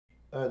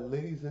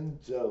Ladies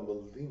and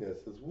gentlemen, Mileena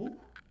says woo.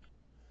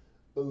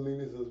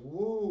 Mileena says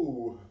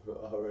woo.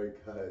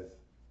 Alright, guys.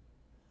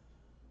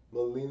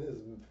 Mileena's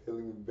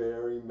feeling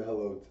very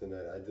mellow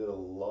tonight. I did a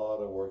lot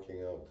of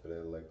working out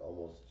today, like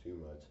almost too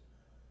much.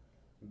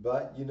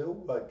 But you know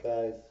what,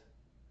 guys?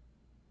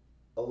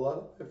 A lot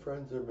of my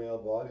friends are male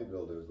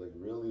bodybuilders, like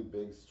really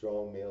big,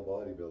 strong male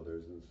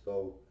bodybuilders. And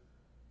so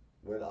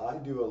when I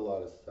do a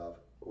lot of stuff,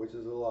 which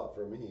is a lot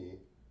for me,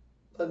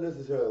 not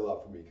necessarily a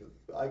lot for me, because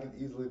I could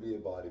easily be a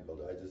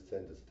bodybuilder. I just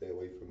tend to stay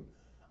away from.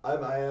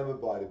 I am a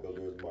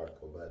bodybuilder as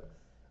Marco,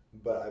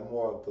 but I'm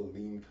more of the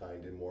lean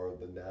kind and more of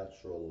the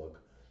natural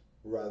look,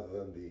 rather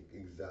than the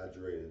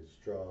exaggerated,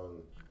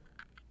 strong,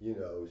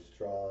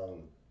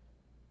 strong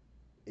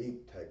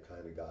ape type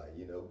kind of guy,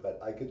 But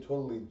I could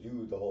totally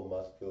do the whole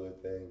muscular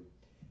thing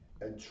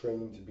and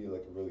train to be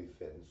like really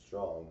fit and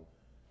strong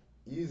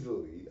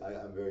easily.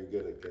 I'm very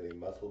good at getting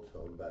muscle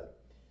tone, but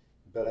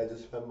I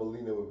just found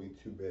Mileena would be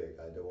too big.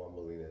 I don't want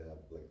Mileena to have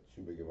like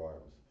too big of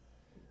arms.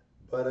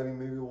 But I mean,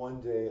 maybe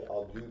one day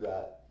I'll do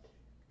that.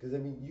 Because I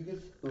mean, you can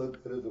still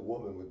look good as a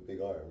woman with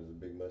big arms and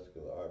big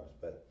muscular arms,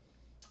 but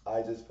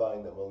I just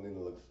find that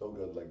Mileena looks so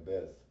good like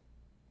this.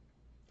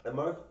 And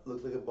Mark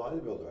looks like a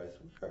bodybuilder, I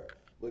swear.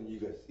 When you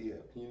guys see him,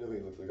 you know he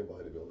looks like a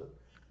bodybuilder.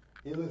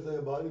 He looks like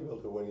a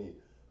bodybuilder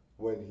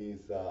when he's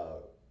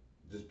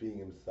just being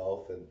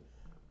himself and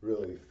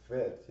really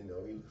fit. He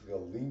looks like a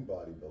lean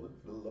bodybuilder,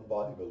 but a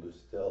bodybuilder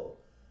still.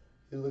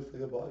 He looks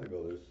like a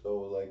bodybuilder.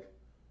 So like,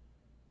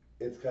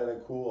 it's kind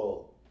of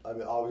cool. I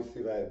mean,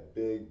 obviously, if I had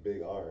big,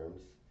 big arms,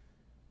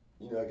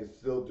 I could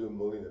still do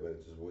Mileena, but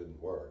it just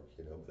wouldn't work.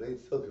 But it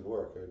still could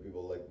work. I mean,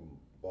 people like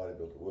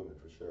bodybuilder women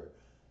for sure.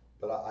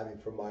 But I mean,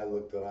 for my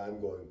look that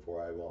I'm going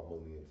for, I want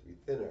Mileena to be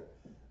thinner.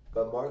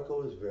 But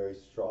Marco is very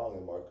strong,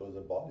 and Marco is a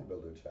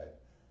bodybuilder type.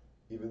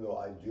 Even though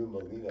I do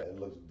Mileena, it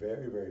looks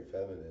very, very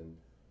feminine,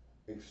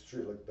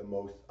 extreme, like the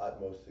most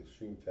utmost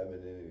extreme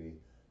femininity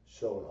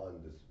shown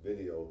on this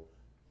video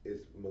is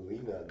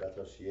Mileena. That's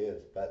how she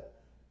is.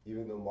 But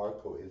even though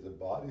Marco is a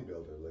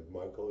bodybuilder, like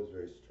Marco is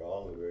very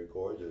strong and very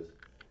gorgeous,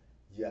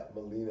 yet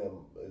Mileena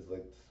is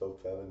like so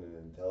feminine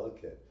and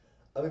delicate.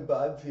 I mean,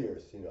 but I'm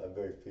fierce. I'm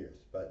very fierce.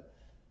 But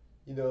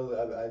and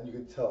you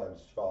can tell I'm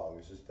strong.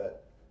 It's just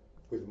that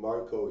with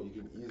Marco, you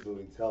can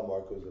easily tell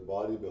Marco's a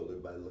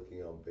bodybuilder by looking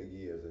how big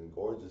he is and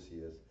gorgeous he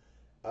is.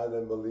 And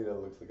then Mileena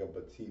looks like a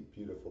petite,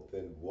 beautiful,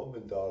 thin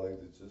woman, darlings.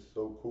 It's just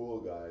so cool,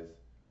 guys.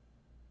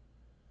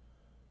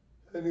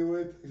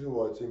 Anyway, thanks for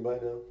watching. Bye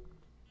now.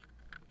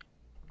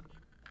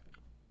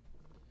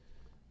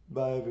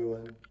 Bye,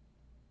 everyone.